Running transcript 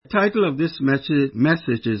title of this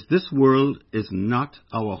message is This World is Not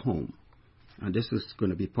Our Home. And this is going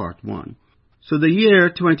to be part 1. So the year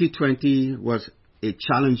 2020 was a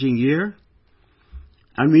challenging year.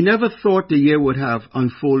 And we never thought the year would have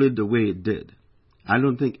unfolded the way it did. I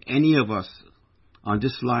don't think any of us on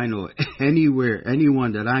this line or anywhere,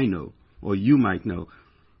 anyone that I know or you might know,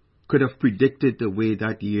 could have predicted the way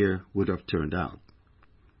that year would have turned out.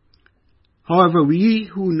 However, we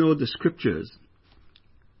who know the scriptures,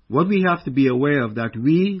 what we have to be aware of that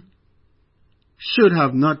we should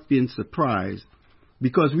have not been surprised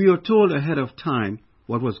because we were told ahead of time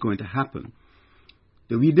what was going to happen.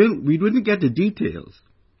 We didn't get the details.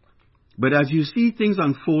 But as you see things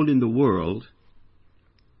unfold in the world,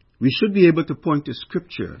 we should be able to point to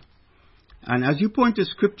Scripture. And as you point to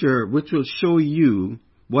Scripture, which will show you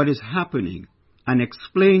what is happening and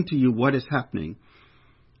explain to you what is happening,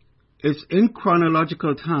 it's in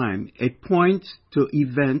chronological time. It points to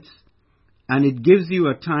events and it gives you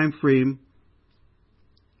a time frame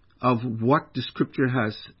of what the Scripture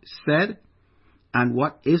has said and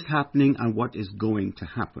what is happening and what is going to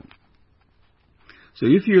happen. So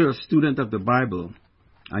if you're a student of the Bible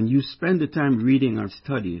and you spend the time reading and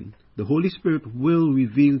studying, the Holy Spirit will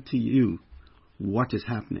reveal to you what is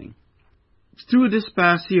happening. Through this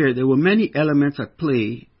past year, there were many elements at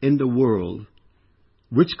play in the world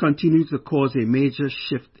which continue to cause a major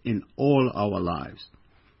shift in all our lives.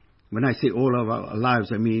 When I say all of our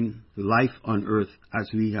lives, I mean life on earth as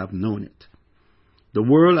we have known it. The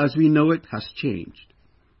world as we know it has changed,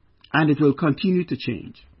 and it will continue to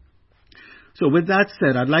change. So with that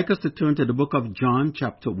said, I'd like us to turn to the book of John,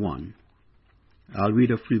 chapter 1. I'll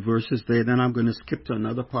read a few verses there, then I'm going to skip to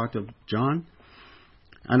another part of John.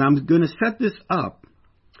 And I'm going to set this up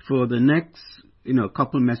for the next,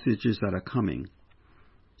 couple messages that are coming.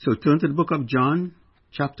 So turn to the book of John,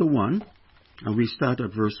 chapter 1, and we start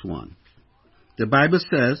at verse 1. The Bible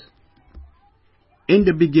says, "In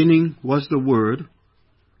the beginning was the Word,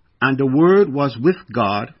 and the Word was with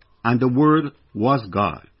God, and the Word was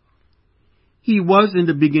God. He was in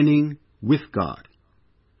the beginning with God.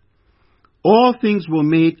 All things were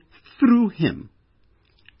made through Him,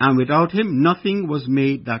 and without Him nothing was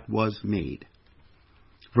made that was made."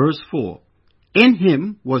 Verse 4, "In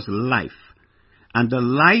Him was life, and the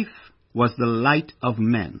life was the light of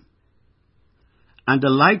men. And the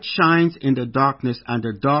light shines in the darkness, and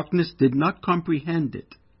the darkness did not comprehend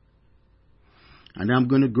it." And I'm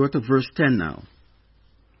going to go to verse 10 now.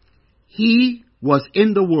 "He was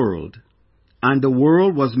in the world, and the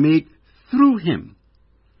world was made through Him,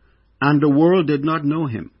 and the world did not know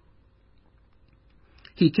Him.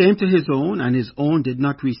 He came to His own, and His own did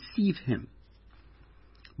not receive Him.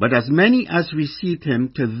 But as many as received Him,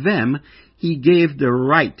 to them He gave the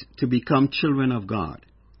right to become children of God,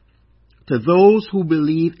 to those who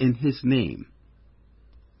believe in His name,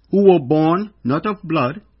 who were born not of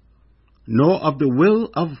blood, nor of the will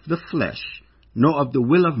of the flesh, nor of the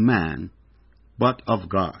will of man, but of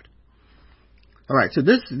God." All right, so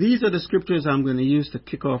these are the scriptures I'm going to use to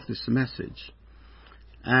kick off this message.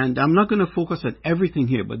 And I'm not going to focus on everything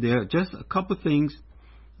here, but there are just a couple things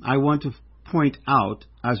I want to point out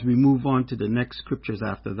as we move on to the next scriptures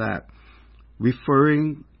after that,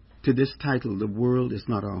 referring to this title, "The World is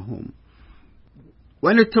Not Our Home."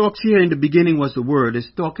 When it talks here, "In the beginning was the Word,"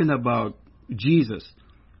 it's talking about Jesus.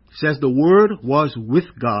 It says the Word was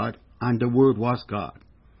with God, and the Word was God.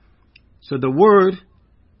 So the Word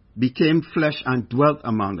became flesh and dwelt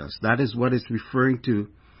among us. That is what it's referring to,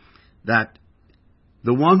 that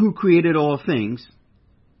the one who created all things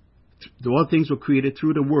were created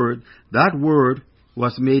through the Word. That Word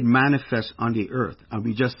was made manifest on the earth. And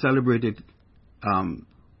we just celebrated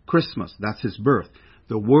Christmas. That's His birth.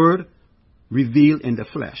 The Word revealed in the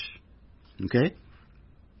flesh. Okay?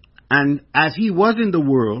 And as He was in the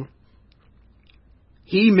world,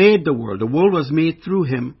 He made the world. The world was made through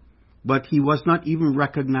Him, but He was not even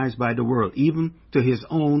recognized by the world, even to His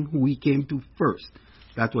own, who He came to first.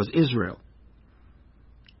 That was Israel.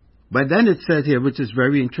 But then it says here, which is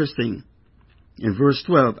very interesting, in verse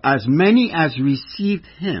 12, "As many as received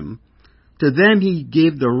Him, to them He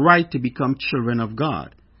gave the right to become children of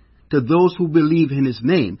God, to those who believe in His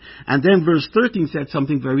name." And then verse 13 said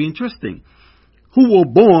something very interesting. "Who were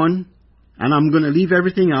born," and I'm going to leave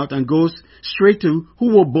everything out and go straight to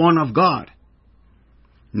 "who were born of God,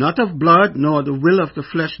 not of blood, nor the will of the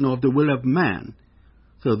flesh, nor of the will of man."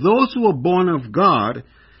 So those who were born of God,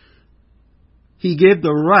 He gave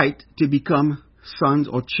the right to become sons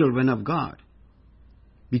or children of God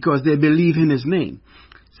because they believe in His name.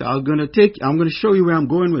 So I'm going to show you where I'm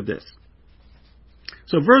going with this.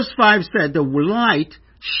 So verse 5 said, "The light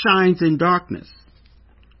shines in darkness,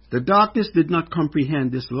 The darkness did not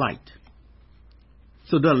comprehend this light.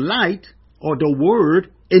 So the light, or the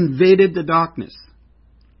Word, invaded the darkness.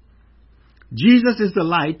 Jesus is the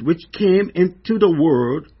light which came into the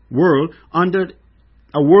world under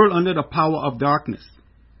the power of darkness.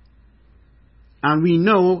 And we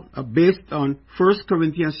know, based on 1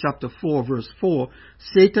 Corinthians chapter 4, verse 4,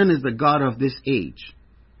 Satan is the god of this age.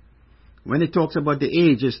 When it talks about the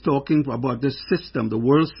age, it's talking about this system, the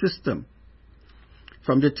world system.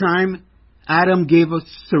 From the time Adam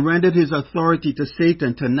surrendered his authority to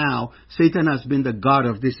Satan to now, Satan has been the god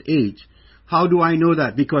of this age. How do I know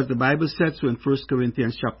that? Because the Bible says so in 1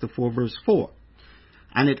 Corinthians chapter 4, verse 4.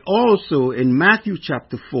 And it also in Matthew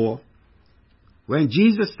chapter 4, when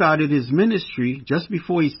Jesus started his ministry, just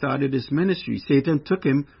before he started his ministry, Satan took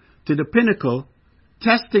him to the pinnacle,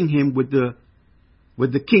 testing him with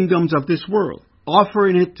the kingdoms of this world,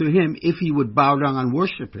 offering it to him if he would bow down and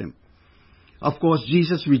worship him. Of course,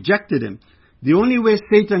 Jesus rejected him. The only way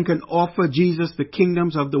Satan can offer Jesus the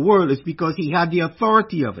kingdoms of the world is because he had the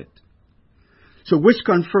authority of it. So which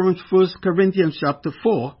confirms 1 Corinthians chapter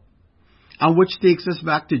 4, and which takes us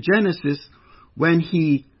back to Genesis when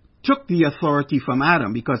he took the authority from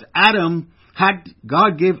Adam, because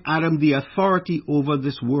God gave Adam the authority over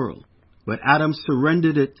this world. But Adam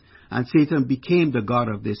surrendered it, and Satan became the god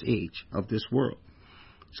of this age, of this world.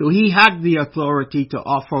 So he had the authority to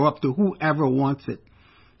offer up to whoever wants it.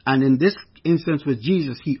 And in this instance with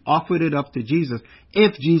Jesus, he offered it up to Jesus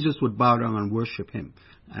if Jesus would bow down and worship him.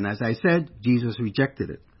 And as I said, Jesus rejected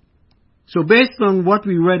it. So based on what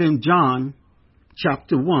we read in John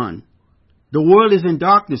chapter 1, the world is in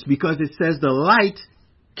darkness because it says the light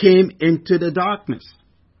came into the darkness.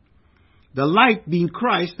 The light being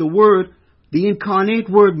Christ, the Word, the incarnate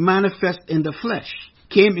Word manifest in the flesh,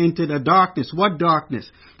 came into the darkness. What darkness?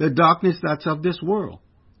 The darkness that's of this world.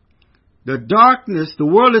 The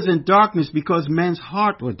world is in darkness because men's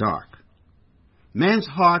hearts were dark. Men's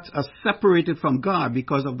hearts are separated from God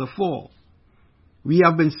because of the fall. We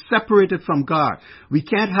have been separated from God. We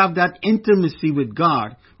can't have that intimacy with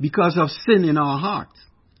God because of sin in our hearts.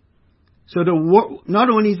 So not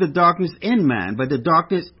only is the darkness in man, but the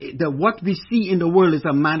darkness, what we see in the world is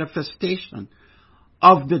a manifestation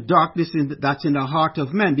of the darkness that's in the heart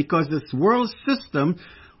of man, because this world system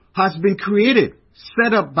has been created,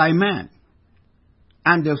 set up by man.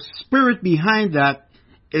 And the spirit behind that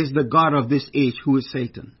is the god of this age, who is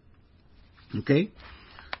Satan. Okay?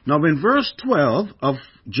 Now in verse 12 of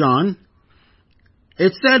John,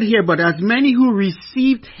 it said here, but as many who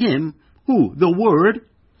received him, who? The Word,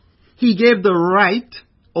 he gave the right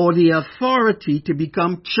or the authority to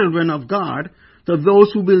become children of God to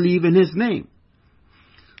those who believe in his name.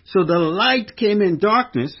 So the light came in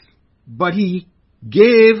darkness, but he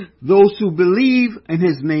gave those who believe in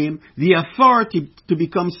his name the authority to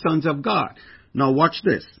become sons of God. Now watch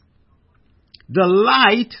this. The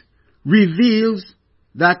light reveals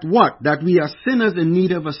that what? That we are sinners in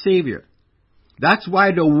need of a Savior. That's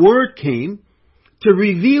why the Word came, to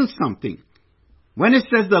reveal something. When it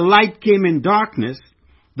says the light came in darkness,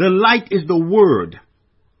 the light is the Word.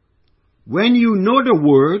 When you know the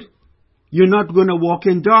Word, you're not going to walk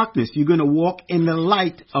in darkness. You're going to walk in the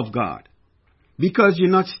light of God. Because you're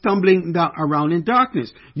not stumbling around in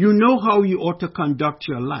darkness. You know how you ought to conduct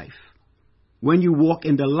your life when you walk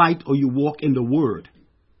in the light or you walk in the Word.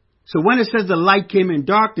 So when it says the light came in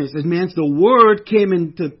darkness, it means the Word came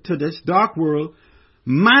into this dark world,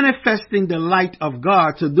 manifesting the light of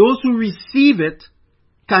God. So those who receive it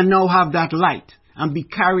can now have that light and be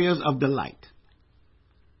carriers of the light.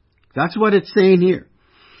 That's what it's saying here.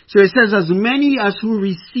 So it says, as many as who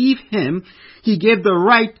receive him, he gave the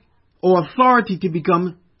right or authority to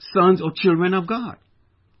become sons or children of God.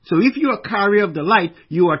 So if you are a carrier of the light,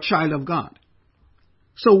 you are a child of God.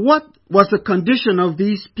 So what was the condition of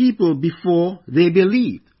these people before they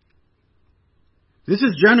believed? This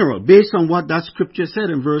is general, based on what that scripture said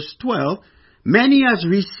in verse 12. Many as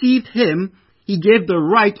received him, he gave the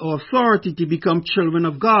right or authority to become children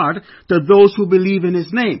of God to those who believe in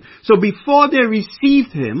his name. So before they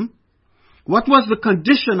received him, what was the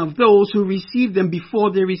condition of those who received them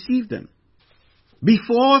before they received him?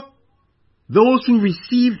 Before those who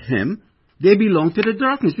received him, they belonged to the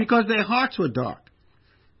darkness because their hearts were dark.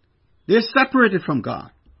 They're separated from God.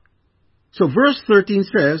 So verse 13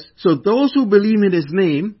 says, so those who believe in his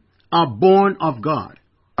name are born of God.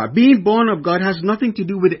 Being born of God has nothing to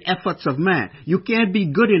do with the efforts of man. You can't be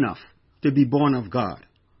good enough to be born of God.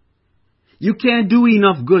 You can't do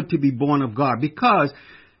enough good to be born of God because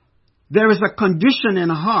there is a condition in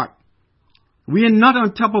the heart. We are not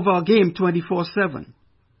on top of our game 24/7.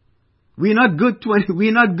 We're not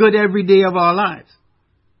good every day of our lives.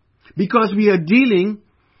 Because we are dealing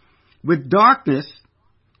with darkness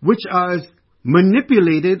which are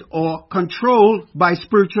manipulated or controlled by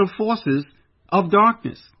spiritual forces of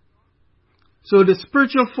darkness. So the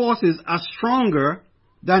spiritual forces are stronger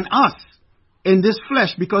than us in this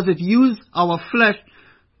flesh because it uses our flesh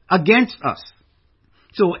against us.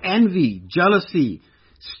 So envy, jealousy,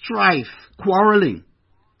 strife, quarreling,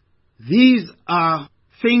 these are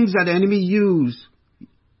things that the enemy uses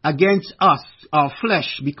against us, our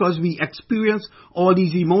flesh, because we experience all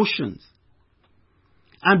these emotions.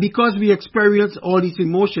 And because we experience all these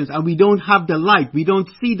emotions and we don't have the light, we don't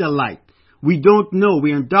see the light, we don't know,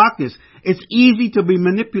 we're in darkness, it's easy to be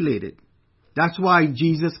manipulated. That's why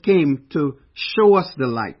Jesus came to show us the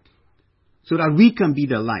light, so that we can be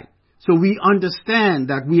the light. So we understand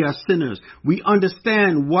that we are sinners. We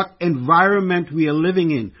understand what environment we are living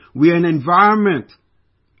in. We are in an environment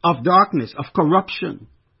of darkness, of corruption.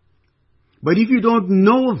 But if you don't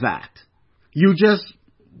know that, you just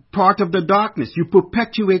part of the darkness. You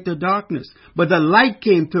perpetuate the darkness. But the light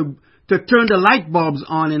came to turn the light bulbs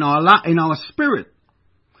on in our spirit,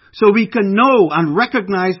 so we can know and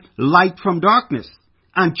recognize light from darkness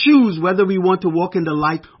and choose whether we want to walk in the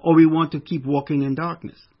light or we want to keep walking in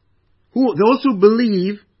darkness. Those who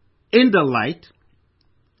believe in the light,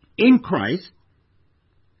 in Christ,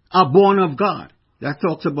 are born of God. That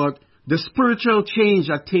talks about the spiritual change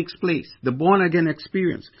that takes place, the born again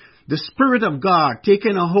experience. The Spirit of God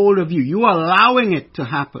taking a hold of you. You are allowing it to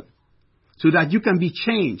happen so that you can be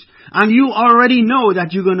changed. And you already know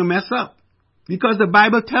that you're going to mess up. Because the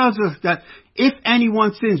Bible tells us that if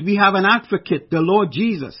anyone sins, we have an advocate, the Lord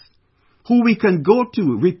Jesus, who we can go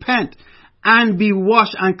to, repent, and be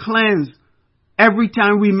washed and cleansed every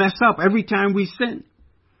time we mess up, every time we sin.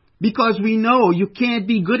 Because we know you can't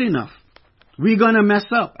be good enough. We're going to mess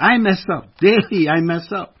up. I mess up. Daily I mess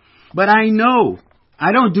up. But I know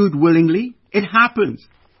I don't do it willingly. It happens.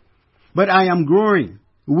 But I am growing.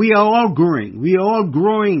 We are all growing. We are all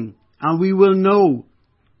growing, and we will know.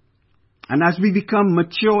 And as we become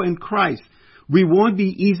mature in Christ, we won't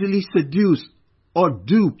be easily seduced or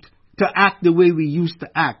duped to act the way we used to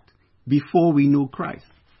act before we knew Christ.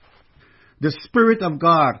 The Spirit of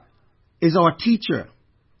God is our teacher,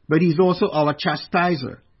 but He's also our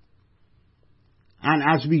chastiser. And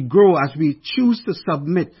as we grow, as we choose to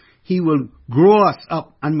submit, He will grow us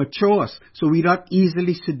up and mature us so we're not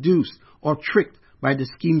easily seduced or tricked by the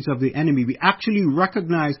schemes of the enemy. We actually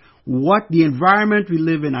recognize what the environment we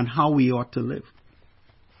live in and how we ought to live.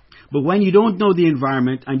 But when you don't know the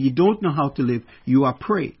environment and you don't know how to live, you are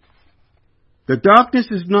prey. The darkness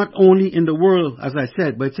is not only in the world, as I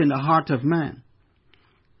said, but it's in the heart of man.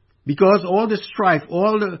 Because all the strife,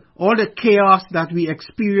 all the chaos that we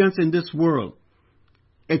experience in this world,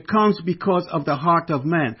 it comes because of the heart of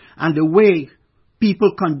man and the way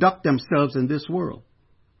people conduct themselves in this world.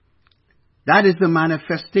 That is the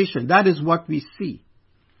manifestation. That is what we see.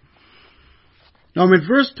 Now in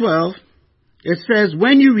verse 12, it says,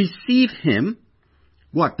 when you receive Him,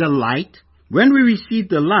 what? The light. When we receive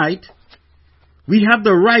the light, we have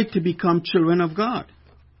the right to become children of God.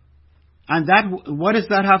 And what does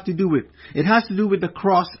that have to do with? It has to do with the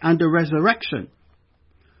cross and the resurrection.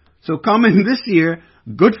 So coming this year,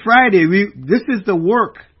 Good Friday, this is the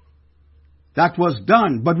work that was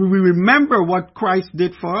done. But we remember what Christ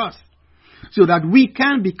did for us so that we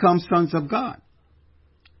can become sons of God.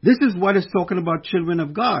 This is what it's talking about, children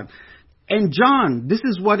of God. And John, this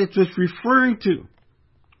is what it was referring to.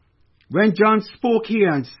 When John spoke here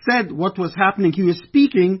and said what was happening, he was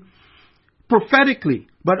speaking prophetically.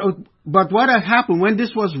 But what had happened when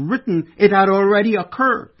this was written, it had already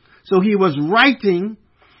occurred. So he was writing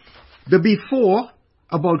the before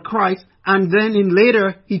about Christ, and then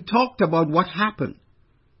later he talked about what happened.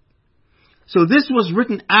 So this was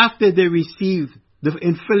written after they received the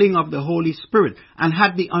infilling of the Holy Spirit and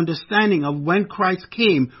had the understanding of when Christ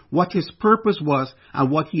came, what His purpose was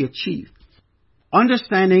and what He achieved.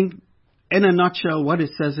 Understanding in a nutshell what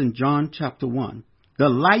it says in John chapter 1. The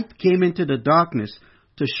light came into the darkness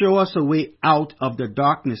to show us a way out of the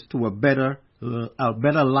darkness to a better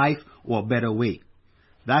life or a better way.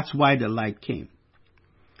 That's why the light came.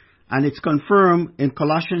 And it's confirmed in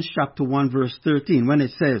Colossians chapter 1 verse 13 when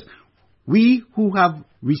it says, we who have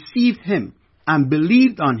received Him and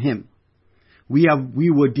believed on Him, we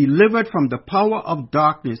were delivered from the power of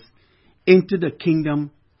darkness into the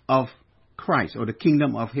kingdom of Christ, or the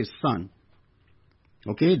kingdom of His Son.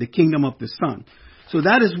 Okay, the kingdom of the Son. So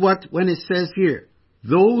that is what, when it says here,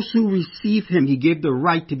 those who receive Him, He gave the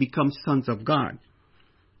right to become sons of God.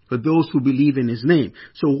 For those who believe in His name.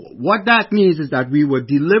 So what that means is that we were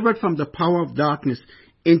delivered from the power of darkness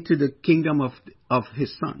into the kingdom of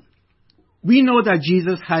His Son. we know that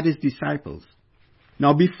Jesus had his disciples.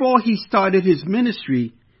 Now, before he started his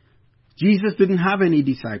ministry, Jesus didn't have any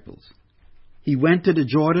disciples. He went to the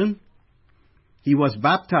Jordan, he was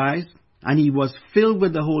baptized, and he was filled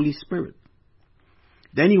with the Holy Spirit.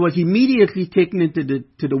 Then he was immediately taken into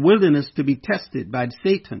the wilderness to be tested by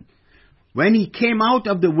Satan. When he came out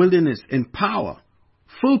of the wilderness in power,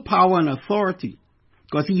 full power and authority,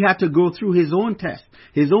 because he had to go through his own test,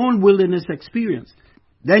 his own wilderness experience.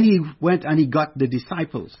 Then he went and he got the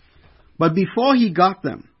disciples. But before he got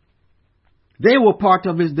them, they were part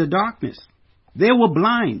of the darkness. They were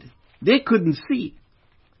blind. They couldn't see.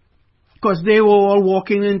 Because they were all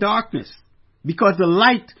walking in darkness. Because the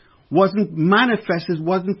light wasn't manifested,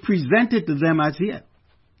 wasn't presented to them as yet.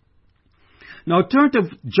 Now turn to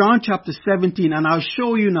John chapter 17 and I'll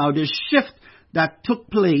show you now the shift that took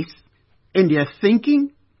place in their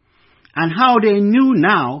thinking and how they knew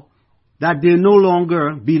now that they no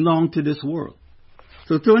longer belong to this world.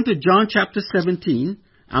 So turn to John chapter 17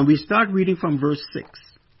 and we start reading from verse 6.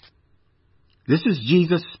 This is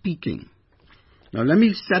Jesus speaking. Now let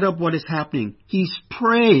me set up what is happening. He's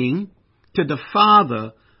praying to the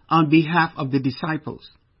Father on behalf of the disciples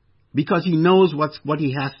because he knows what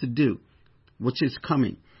he has to do, which is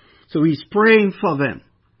coming. So he's praying for them.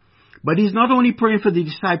 But he's not only praying for the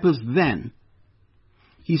disciples then,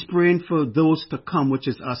 he's praying for those to come, which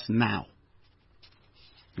is us now.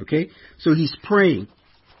 Okay? So he's praying.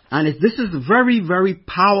 And this is a very, very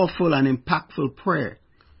powerful and impactful prayer.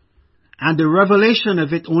 And the revelation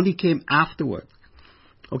of it only came afterward.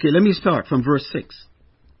 Okay, let me start from verse 6.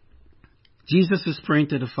 Jesus is praying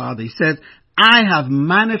to the Father. He says, I have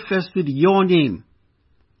manifested your name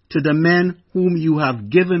to the men whom you have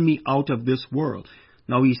given me out of this world.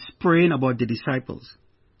 Now he's praying about the disciples.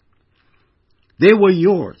 They were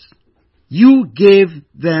yours. You gave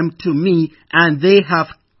them to me and they have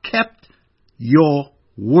kept your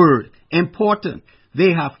word. Important.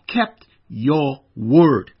 They have kept your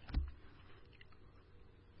word.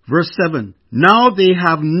 Verse 7. Now they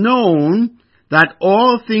have known that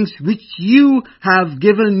all things which you have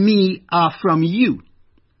given me are from you.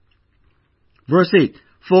 Verse 8.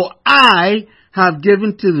 For I have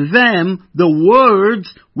given to them the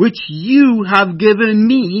words which you have given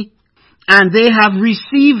me, and they have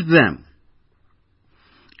received them,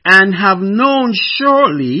 and have known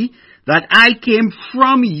surely that I came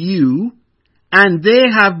from you, and they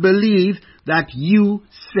have believed that you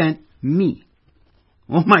sent me.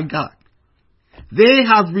 Oh my God. They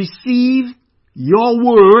have received your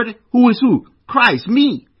word. Who is who? Christ,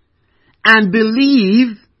 me. And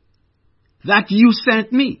believe that you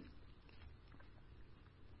sent me.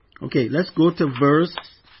 Okay, let's go to verse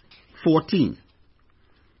 14.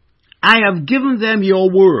 I have given them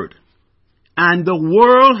your word, and the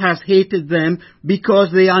world has hated them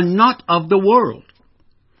because they are not of the world,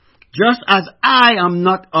 just as I am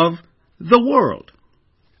not of the world.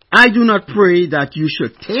 I do not pray that you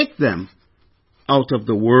should take them out of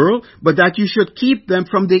the world, but that you should keep them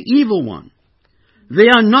from the evil one. They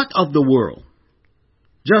are not of the world,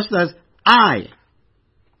 just as I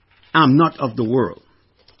am not of the world.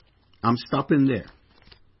 I'm stopping there.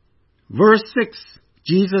 Verse 6,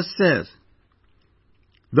 Jesus says,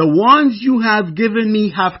 the ones you have given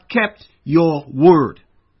me have kept your word.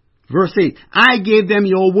 Verse 8, I gave them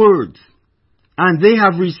your words, and they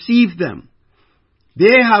have received them.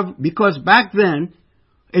 They have, because back then,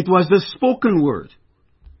 it was the spoken word.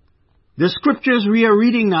 The scriptures we are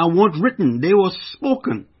reading now weren't written. They were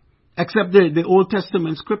spoken. Except the Old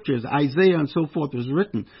Testament scriptures, Isaiah and so forth was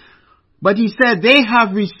written. But he said, they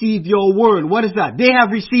have received your word. What is that? They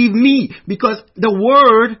have received me, because the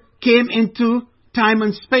word came into time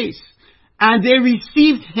and space. And they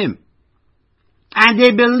received him. And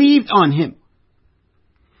they believed on him.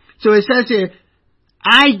 So it says here,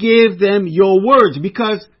 I gave them your words,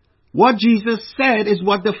 because what Jesus said is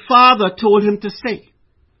what the Father told him to say.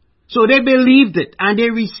 So they believed it and they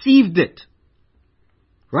received it.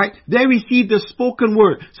 Right? They received the spoken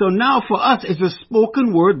word. So now for us it's the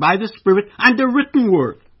spoken word by the Spirit and the written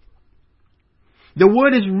word. The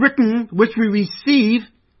word is written, which we receive,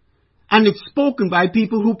 and it's spoken by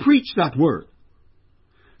people who preach that word.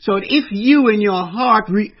 So if you in your heart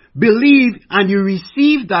believe and you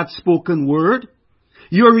receive that spoken word,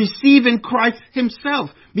 you're receiving Christ himself,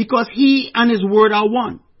 because he and his word are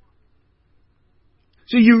one.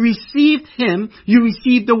 So you received him, you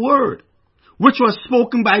received the word, which was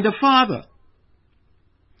spoken by the Father.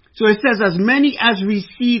 So it says, as many as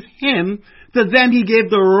receive him, to them he gave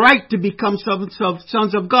the right to become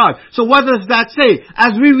sons of God. So what does that say?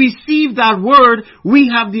 As we receive that word,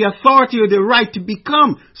 we have the authority or the right to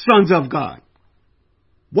become sons of God.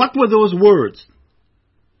 What were those words?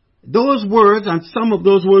 Those words, and some of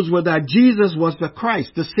those words were that Jesus was the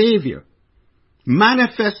Christ, the Savior,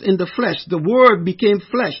 manifest in the flesh. The Word became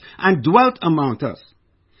flesh and dwelt among us.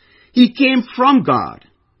 He came from God,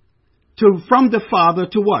 from the Father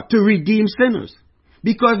to what? To redeem sinners.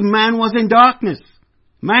 Because man was in darkness.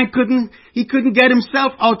 Man couldn't get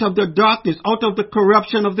himself out of the darkness, out of the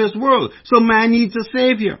corruption of this world. So man needs a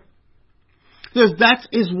Savior. Because that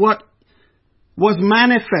is what was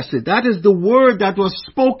manifested. That is the word that was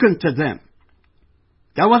spoken to them.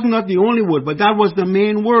 That was not the only word, but that was the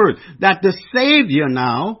main word. That the Savior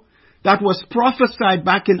now, that was prophesied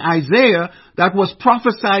back in Isaiah, that was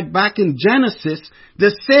prophesied back in Genesis,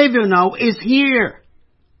 the Savior now is here.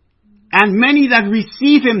 And many that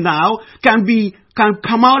receive Him now can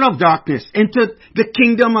come out of darkness into the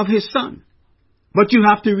kingdom of His Son. But you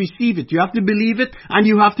have to receive it. You have to believe it and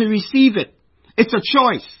you have to receive it. It's a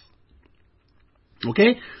choice.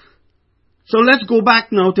 Okay? So let's go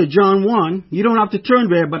back now to John 1. You don't have to turn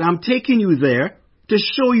there, but I'm taking you there to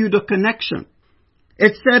show you the connection.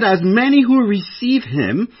 It said, as many who receive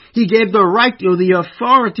Him, He gave the right or the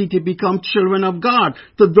authority to become children of God,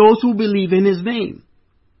 to those who believe in His name.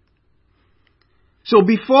 So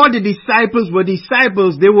before the disciples were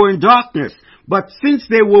disciples, they were in darkness. But since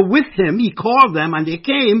they were with Him, He called them and they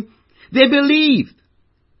came, they believed.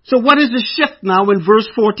 So what is the shift now in verse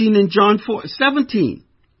 14 in John 17?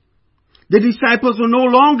 The disciples are no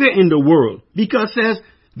longer in the world, because it says,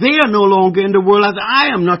 they are no longer in the world as I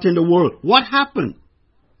am not in the world. What happened?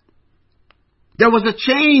 There was a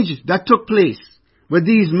change that took place with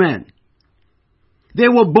these men. They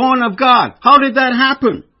were born of God. How did that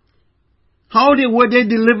happen? Were they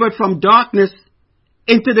delivered from darkness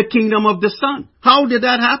into the kingdom of the Son? How did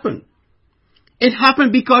that happen? It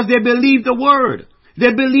happened because they believed the Word.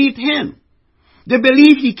 They believed Him. They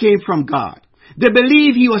believed He came from God. They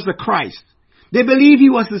believed He was the Christ. They believed He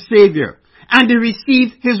was the Savior. And they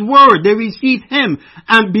received His Word. They received Him.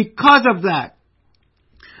 And because of that,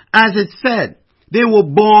 as it said, they were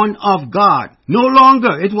born of God. No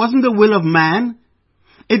longer, it wasn't the will of man.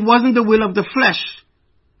 It wasn't the will of the flesh.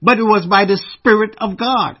 But it was by the Spirit of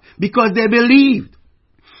God. Because they believed.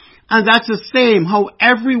 And that's the same how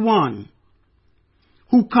everyone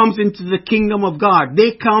who comes into the kingdom of God,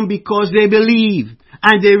 they come because they believe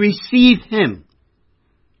and they receive Him.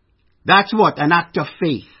 That's what? An act of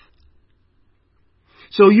faith.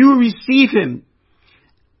 So you receive Him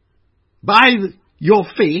by your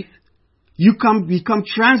faith. You become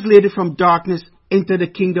translated from darkness into the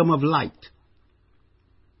kingdom of light.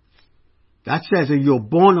 That says that you're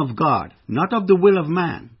born of God, not of the will of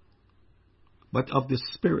man, but of the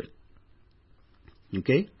Spirit.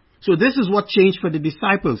 Okay? So this is what changed for the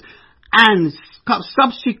disciples. And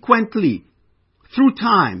subsequently, through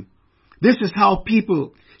time, this is how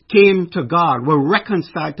people came to God, were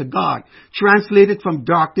reconciled to God, translated from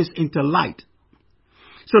darkness into light.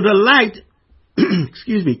 So the light,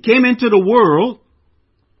 came into the world,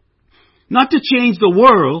 not to change the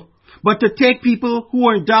world, but to take people who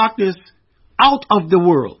are in darkness out of the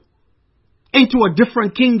world, into a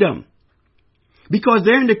different kingdom. Because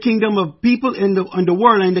they're in the kingdom of people in the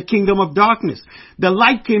world, in the kingdom of darkness. The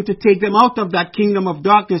light came to take them out of that kingdom of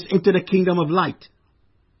darkness into the kingdom of light.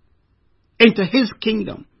 Into His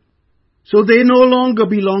kingdom. So they no longer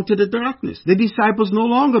belong to the darkness. The disciples no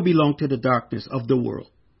longer belong to the darkness of the world.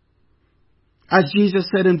 As Jesus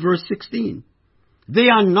said in verse 16, they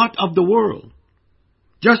are not of the world,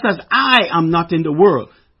 just as I am not in the world.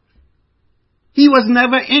 He was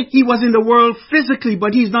in the world physically,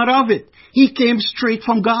 but He's not of it. He came straight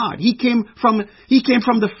from God. He came from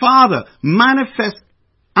the Father, manifest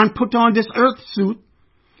and put on this earth suit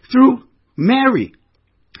through Mary.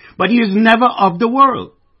 But He is never of the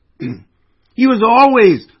world. He was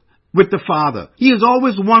always with the Father. He is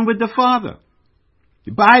always one with the Father.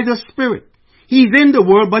 By the Spirit. He's in the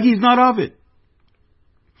world, but He's not of it.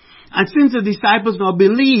 And since the disciples now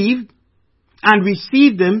believed and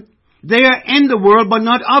received Him, they are in the world, but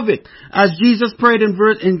not of it. As Jesus prayed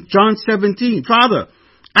in John 17, Father,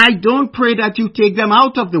 I don't pray that you take them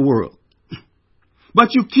out of the world,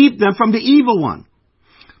 but you keep them from the evil one.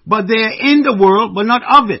 But they are in the world, but not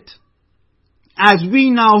of it. As we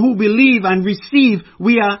now who believe and receive,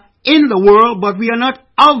 we are in the world, but we are not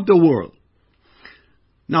of the world.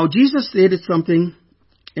 Now, Jesus stated something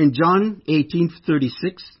in John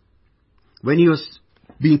 18:36 when He was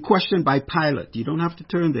being questioned by Pilate. You don't have to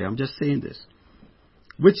turn there. I'm just saying this.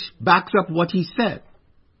 Which backs up what He said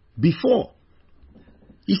before.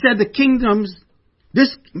 He said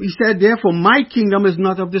He said, therefore, my kingdom is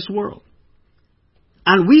not of this world.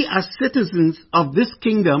 And we as citizens of this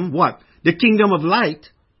kingdom, what? The kingdom of light,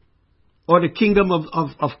 or the kingdom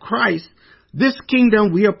of Christ, this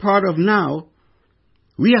kingdom we are part of now,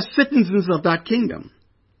 we are citizens of that kingdom.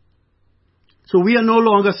 So we are no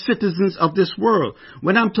longer citizens of this world.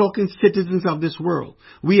 When I'm talking citizens of this world,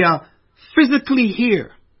 we are physically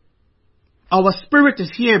here. Our spirit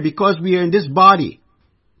is here because we are in this body.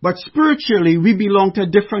 But spiritually, we belong to a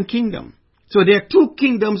different kingdom. So there are two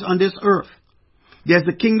kingdoms on this earth. There's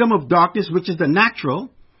the kingdom of darkness, which is the natural,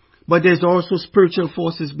 but there's also spiritual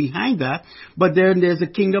forces behind that. But then there's a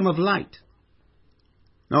kingdom of light.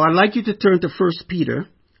 Now I'd like you to turn to 1 Peter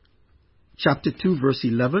chapter 2, verse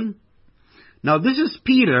 11. Now this is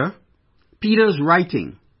Peter's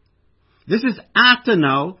writing. This is after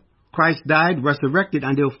now Christ died, resurrected,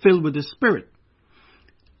 and they were filled with the Spirit.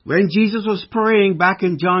 When Jesus was praying back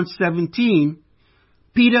in John 17,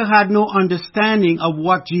 Peter had no understanding of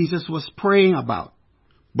what Jesus was praying about.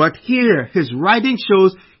 But here, his writing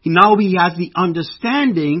shows now he has the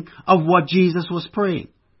understanding of what Jesus was praying.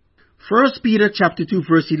 1 Peter chapter 2,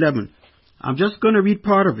 verse 11. I'm just going to read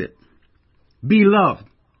part of it. Beloved,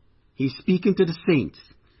 he's speaking to the saints.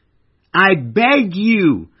 I beg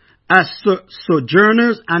you, as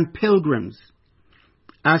sojourners and pilgrims,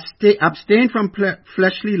 abstain from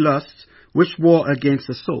fleshly lusts which war against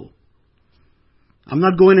the soul. I'm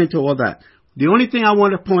not going into all that. The only thing I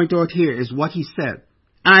want to point out here is what he said.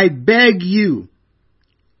 I beg you,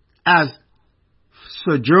 as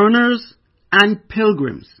sojourners and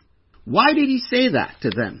pilgrims. Why did he say that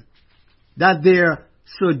to them? That they're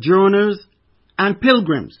sojourners and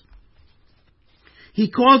pilgrims.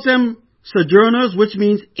 He calls them sojourners, which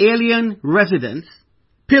means alien residents,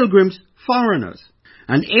 pilgrims, foreigners.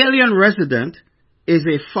 An alien resident is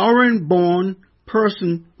a foreign-born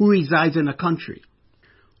person who resides in a country,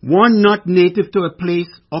 one not native to a place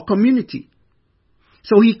or community.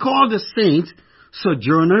 So he called the saints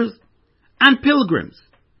sojourners and pilgrims,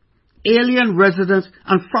 alien residents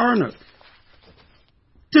and foreigners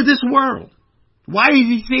to this world. Why did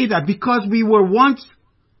he say that? Because we were once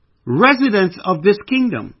residents of this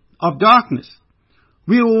kingdom of darkness.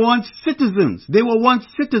 We were once citizens. They were once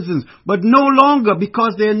citizens, but no longer,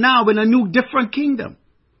 because they're now in a new different kingdom.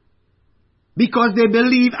 Because they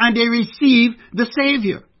believe and they receive the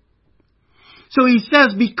Savior. So he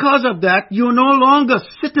says, because of that, you're no longer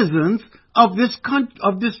citizens of this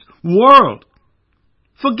world.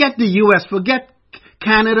 Forget the U.S., forget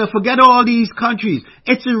Canada, forget all these countries.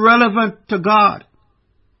 It's irrelevant to God.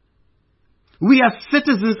 We are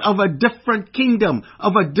citizens of a different kingdom,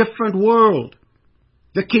 of a different world.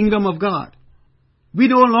 The kingdom of God. We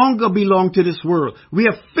no longer belong to this world. We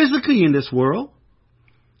are physically in this world,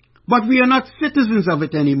 but we are not citizens of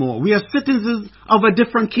it anymore. We are citizens of a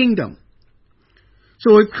different kingdom.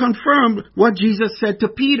 So it confirmed what Jesus said to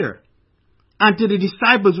Peter and to the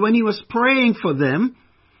disciples when he was praying for them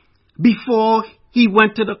before he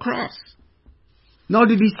went to the cross. Now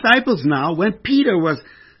the disciples now, when Peter was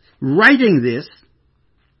writing this,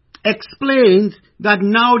 explains that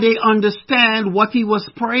now they understand what he was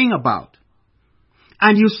praying about.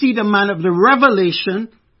 And you see the revelation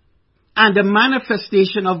and the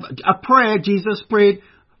manifestation of a prayer Jesus prayed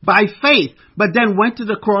by faith, but then went to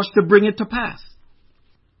the cross to bring it to pass.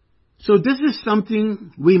 So this is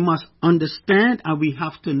something we must understand and we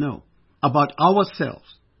have to know about ourselves.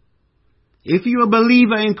 If you're a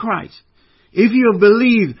believer in Christ, if you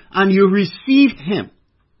believe and you received Him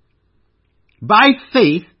by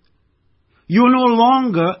faith, you're no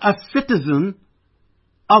longer a citizen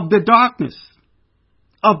of the darkness,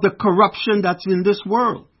 of the corruption that's in this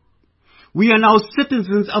world. We are now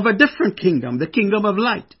citizens of a different kingdom, the kingdom of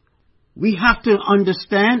light. We have to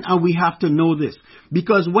understand and we have to know this.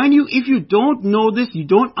 Because if you don't know this, you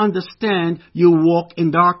don't understand, you walk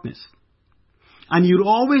in darkness. And you'll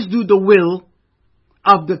always do the will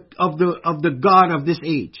of the God of this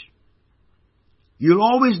age. You'll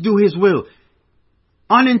always do His will.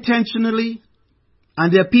 Unintentionally,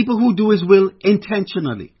 and there are people who do His will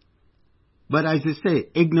intentionally. But as I say,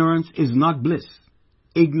 ignorance is not bliss.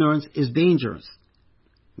 Ignorance is dangerous.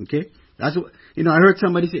 Okay? That's what, I heard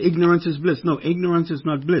somebody say ignorance is bliss. No, ignorance is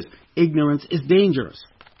not bliss. Ignorance is dangerous.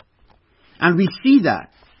 And we see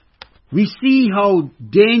that. We see how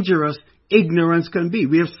dangerous ignorance can be.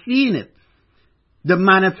 We have seen it. The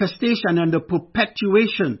manifestation and the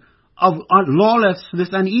perpetuation of lawlessness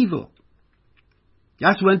and evil.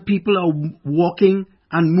 That's when people are walking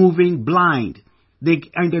and moving blind.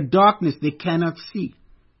 In the darkness, they cannot see.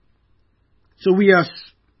 So we are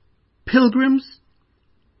pilgrims.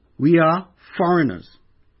 We are foreigners.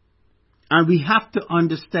 And we have to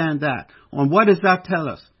understand that. And what does that tell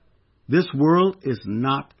us? This world is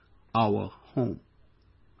not our home.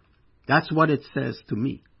 That's what it says to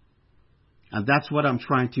me. And that's what I'm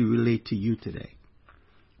trying to relate to you today.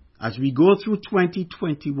 As we go through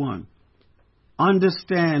 2021,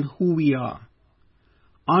 understand who we are.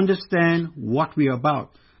 Understand what we are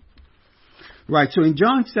about. Right, so in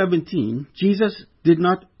John 17, Jesus did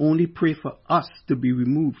not only pray for us to be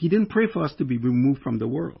removed. He didn't pray for us to be removed from the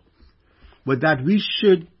world, but that we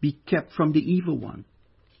should be kept from the evil one.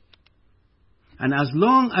 And as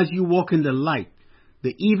long as you walk in the light,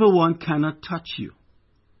 the evil one cannot touch you.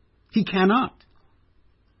 He cannot.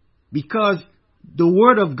 Because the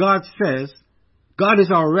Word of God says, God is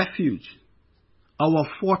our refuge, our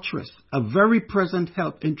fortress, a very present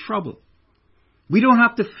help in trouble. We don't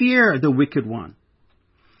have to fear the wicked one.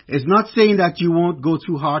 It's not saying that you won't go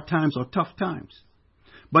through hard times or tough times.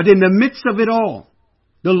 But in the midst of it all,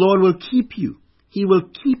 the Lord will keep you. He will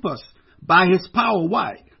keep us by His power.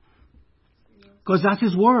 Why? Because that's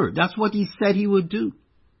His word. That's what He said He would do.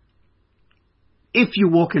 If you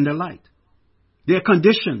walk in the light. There are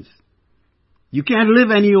conditions. You can't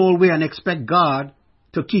live any old way and expect God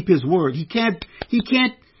to keep His word. He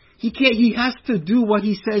has to do what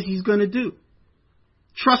He says He's going to do.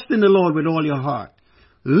 Trust in the Lord with all your heart.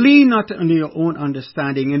 Lean not on your own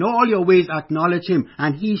understanding. In all your ways acknowledge Him,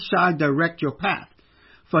 and He shall direct your path.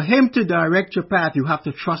 For Him to direct your path, you have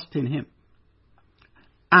to trust in Him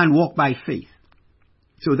and walk by faith.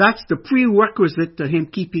 So that's the prerequisite to Him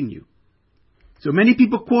keeping you. So many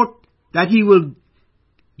people quote that He will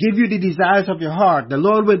give you the desires of your heart. The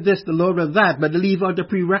Lord with this, the Lord with that, but they leave out the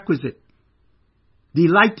prerequisite.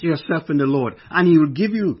 Delight yourself in the Lord, and He will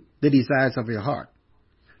give you the desires of your heart.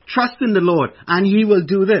 Trust in the Lord, and He will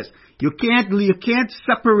do this. You can't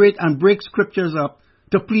separate and break scriptures up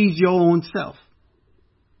to please your own self.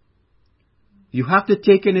 You have to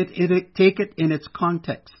take it in its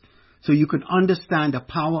context so you can understand the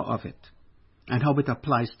power of it and how it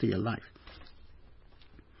applies to your life.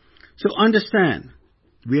 So understand,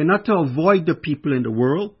 we are not to avoid the people in the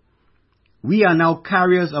world. We are now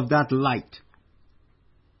carriers of that light.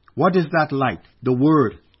 What is that light? The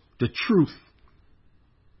Word, the truth.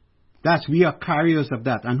 We are carriers of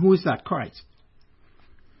that. And who is that? Christ.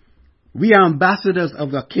 We are ambassadors of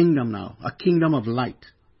the kingdom now, a kingdom of light.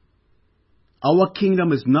 Our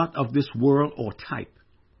kingdom is not of this world or type.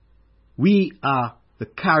 We are the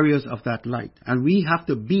carriers of that light. And we have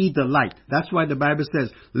to be the light. That's why the Bible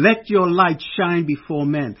says, let your light shine before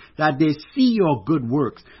men, that they see your good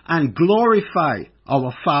works and glorify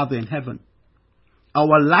our Father in heaven.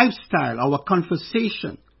 Our lifestyle, our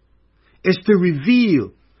conversation is to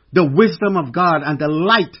reveal the wisdom of God and the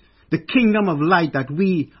light, the kingdom of light that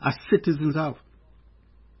we are citizens of.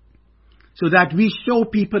 So that we show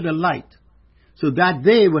people the light, so that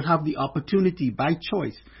they will have the opportunity by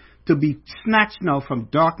choice to be snatched now from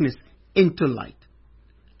darkness into light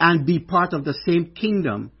and be part of the same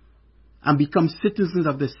kingdom and become citizens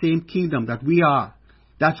of the same kingdom that we are.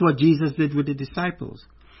 That's what Jesus did with the disciples.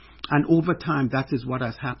 And over time, that is what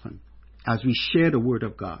has happened. As we share the Word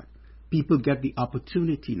of God, people get the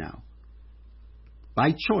opportunity now.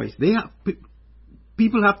 By choice.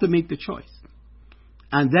 People have to make the choice.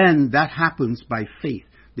 And then that happens by faith.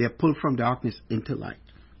 They are pulled from darkness into light.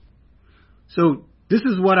 So this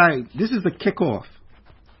is the kickoff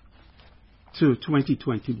to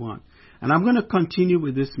 2021. And I'm going to continue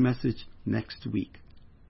with this message next week.